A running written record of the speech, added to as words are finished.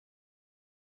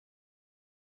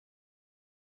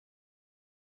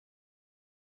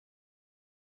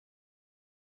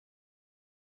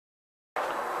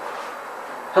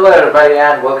Hello everybody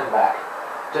and welcome back.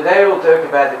 Today we'll talk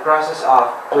about the process of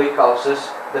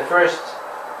glycolysis, the first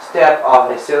step of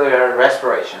the cellular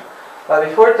respiration. But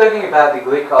before talking about the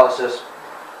glycolysis,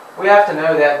 we have to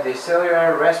know that the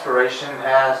cellular respiration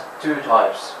has two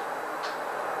types.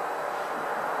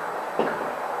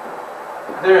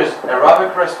 There is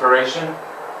aerobic respiration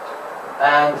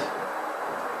and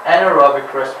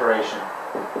anaerobic respiration.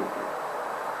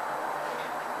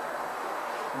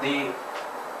 The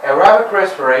aerobic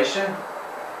respiration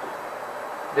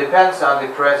depends on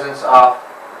the presence of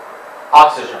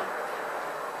oxygen.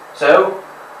 So,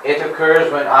 it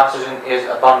occurs when oxygen is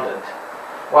abundant.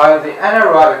 While the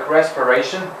anaerobic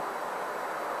respiration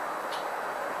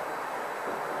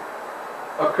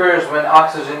occurs when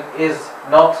oxygen is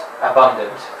not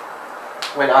abundant.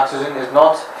 When oxygen is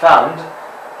not found,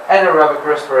 anaerobic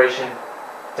respiration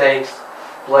takes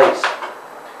place.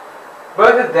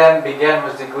 Both of them begin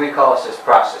with the glycolysis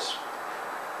process.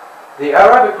 The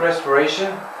aerobic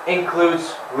respiration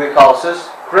includes glycolysis,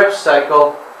 Krebs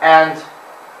cycle, and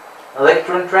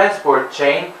electron transport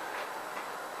chain,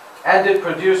 and it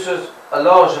produces a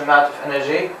large amount of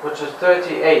energy, which is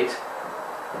 38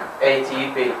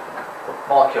 ATP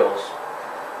molecules.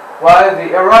 While the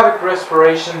aerobic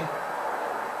respiration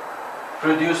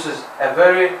produces a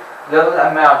very little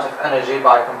amount of energy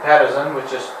by comparison,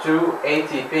 which is 2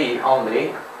 ATP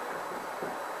only,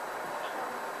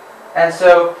 and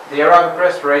so the aerobic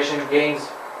respiration gains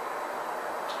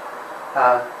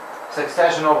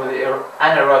succession over the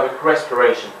anaerobic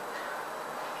respiration.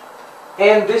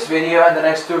 In this video and the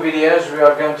next two videos we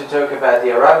are going to talk about the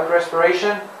aerobic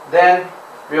respiration, then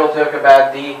we will talk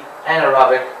about the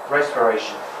anaerobic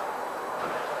respiration.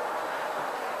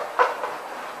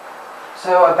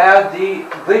 So about the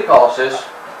glycolysis,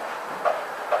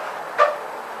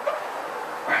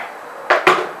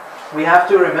 we have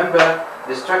to remember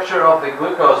the structure of the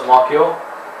glucose molecule,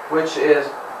 which is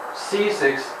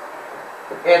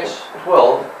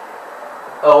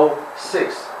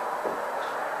C6H12O6.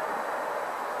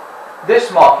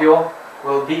 This molecule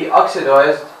will be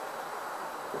oxidized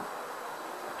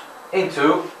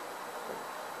into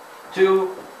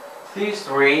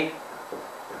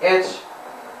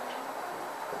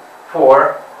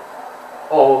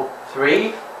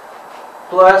 2C3H4O3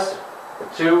 plus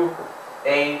 2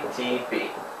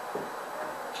 ATP.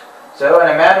 So an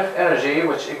amount of energy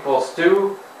which equals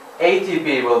 2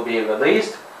 ATP will be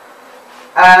released,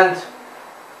 and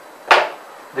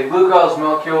the glucose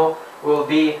molecule will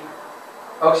be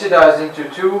oxidized into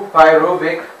 2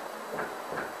 pyruvic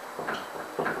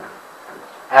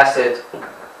acid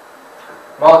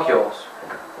molecules.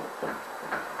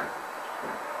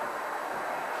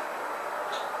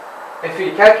 If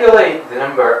we calculate the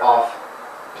number of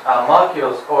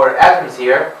molecules or atoms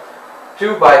here,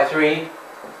 2 by 3,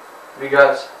 we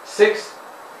got 6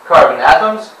 carbon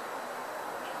atoms.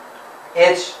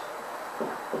 H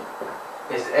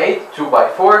is 8, 2 by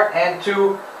 4, and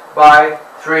 2 by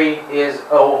 3 is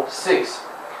 0.6.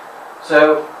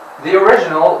 So the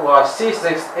original was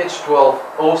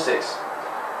C6H12O6.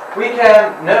 We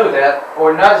can know that,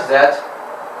 or notice that,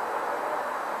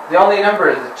 the only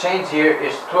number that change here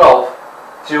is 12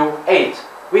 to 8.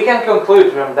 We can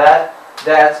conclude from that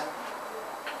that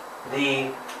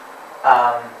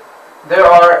there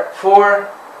are 4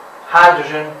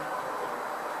 hydrogen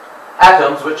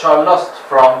atoms which are lost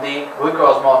from the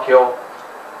glucose molecule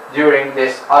during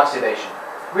this oxidation.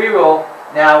 We will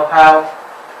now how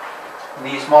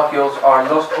these molecules are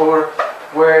lost, or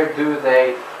where did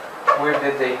they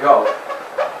go.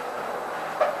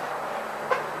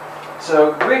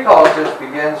 So glycolysis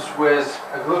begins with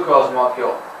a glucose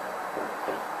molecule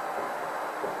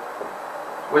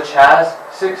which has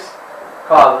 6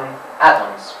 carbon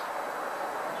atoms.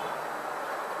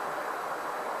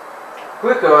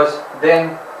 Glucose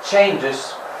then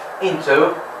changes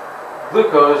into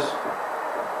glucose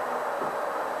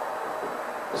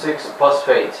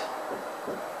 6-phosphate,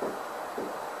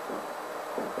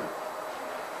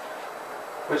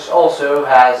 which also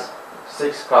has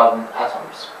 6 carbon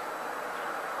atoms.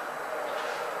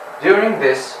 During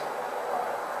this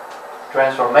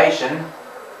transformation,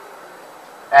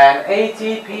 an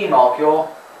ATP molecule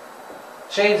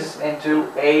changes into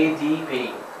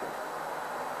ADP.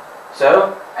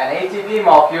 So, an ATP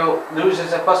molecule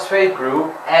loses a phosphate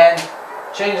group and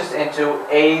changes into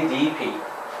ADP.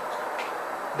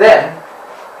 Then,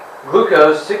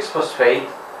 glucose 6-phosphate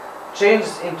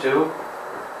changes into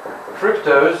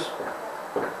fructose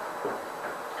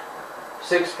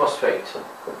 6-phosphate.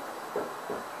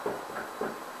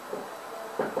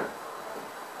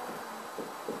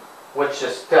 Which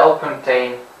still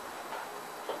contain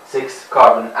 6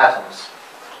 carbon atoms.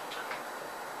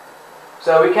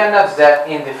 So we can notice that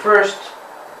in the first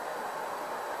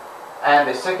and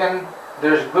the second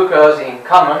there's glucose in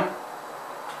common.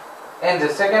 In the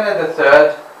second and the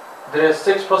third there is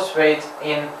 6-phosphate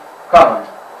in common.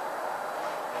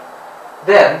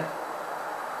 Then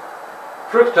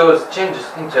fructose changes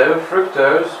into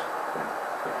fructose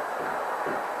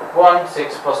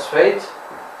 1,6-phosphate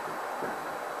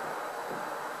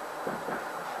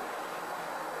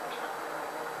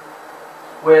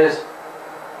with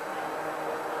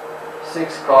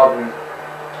 6 carbon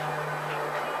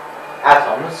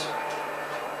atoms.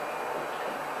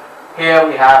 Here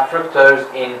we have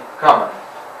fructose in common.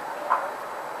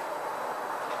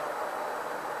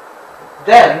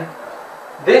 Then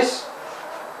this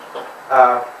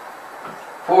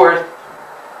fourth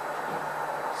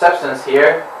substance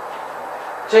here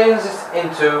changes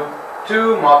into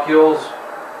 2 molecules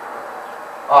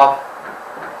of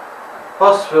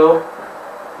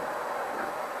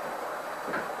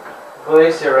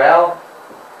phosphoglyceraldehyde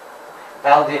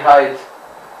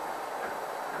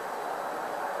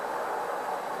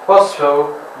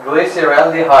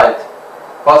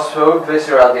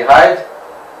phosphoglyceraldehyde,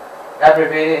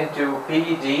 abbreviated into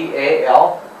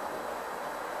PDAL.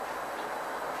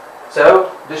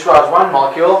 So this was 1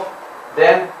 molecule,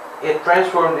 then it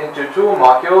transformed into 2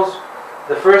 molecules.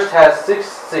 The first has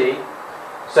 6C,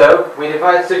 so we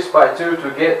divide 6 by 2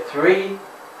 to get 3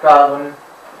 carbon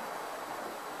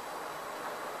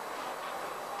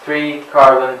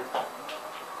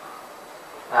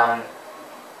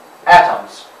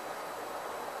atoms.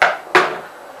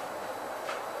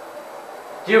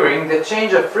 During the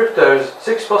change of fructose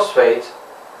 6-phosphate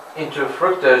into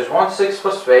fructose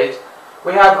 1,6-phosphate,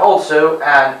 we have also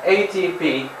an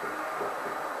ATP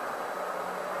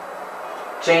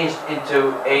changed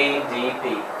into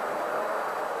ADP.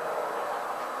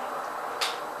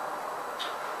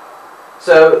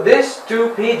 So this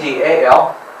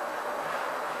 2-PDAL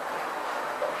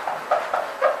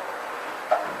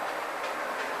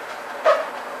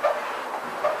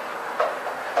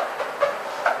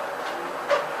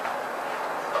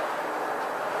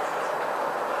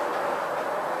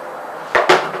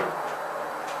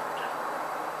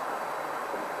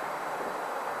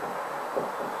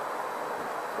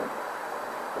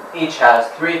each has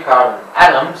 3 carbon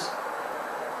atoms,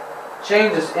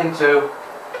 changes into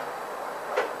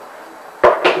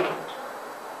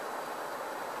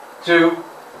 2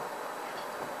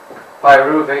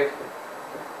 pyruvic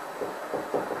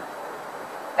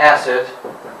acid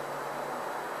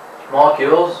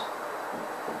molecules,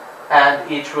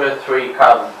 and each with 3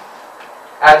 carbon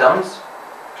atoms.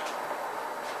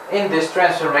 In this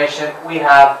transformation we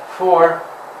have 4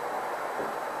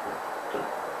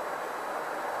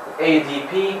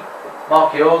 ADP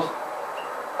molecules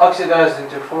oxidized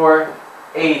into 4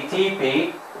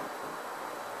 ATP,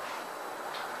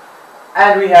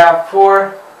 and we have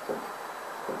 4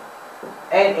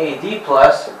 NAD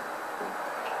plus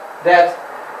that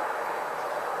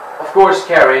of course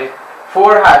carried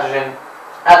 4 hydrogen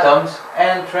atoms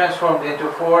and transformed into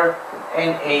 4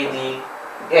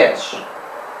 NADH.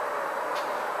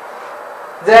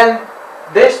 Then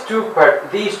these two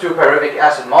pyruvic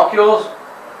acid molecules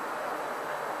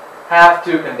have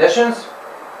 2 conditions: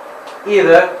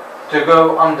 either to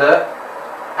go under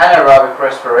anaerobic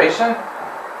respiration,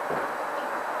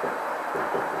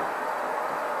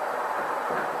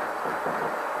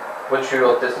 which we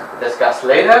will discuss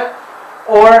later,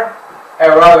 or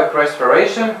aerobic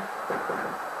respiration,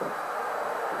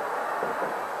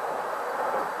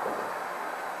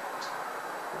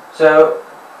 so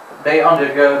they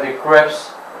undergo the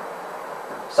Krebs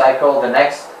cycle, the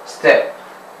next step.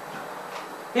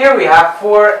 Here we have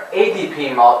 4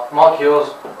 ADP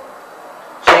molecules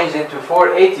changed into 4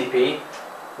 ATP,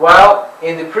 while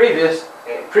in the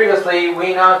previously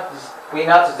we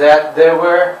noticed that there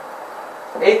were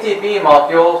ATP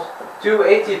molecules, 2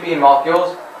 ATP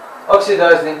molecules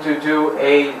oxidized into 2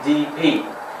 ADP.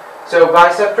 So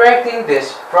by subtracting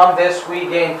this from this, we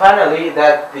gain finally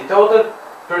that the total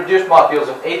produced molecules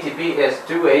of ATP is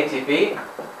 2 ATP,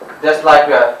 just like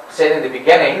we said in the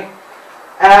beginning.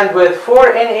 And with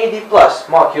 4 NAD plus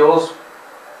molecules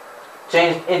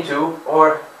changed into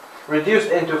or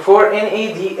reduced into 4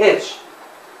 NADH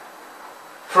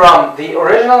from the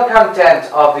original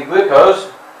content of the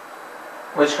glucose,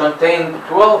 which contained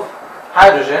 12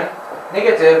 hydrogen,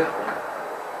 negative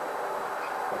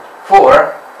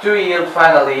 4, to yield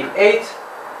finally 8,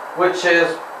 which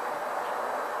is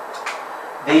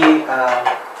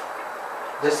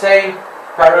the same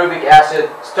pyruvic acid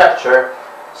structure.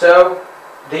 So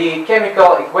the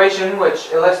chemical equation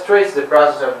which illustrates the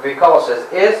process of glycolysis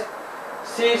is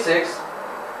C6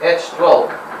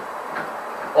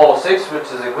 H12O6,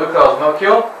 which is a glucose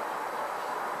molecule,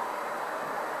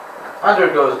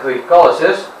 undergoes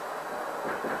glycolysis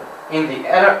in the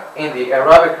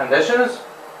aerobic conditions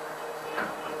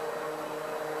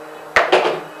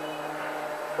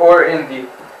or in the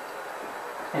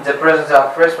presence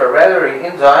of respiratory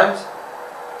enzymes.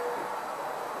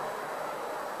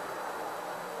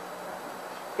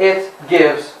 It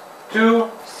gives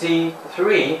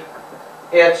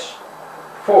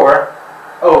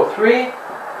 2C3H4O3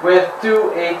 with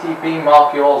 2 ATP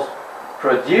molecules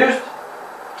produced.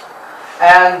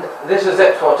 And this is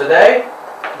it for today.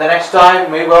 The next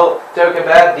time we will talk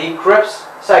about the Krebs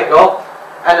cycle,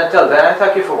 and until then,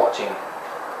 thank you for watching.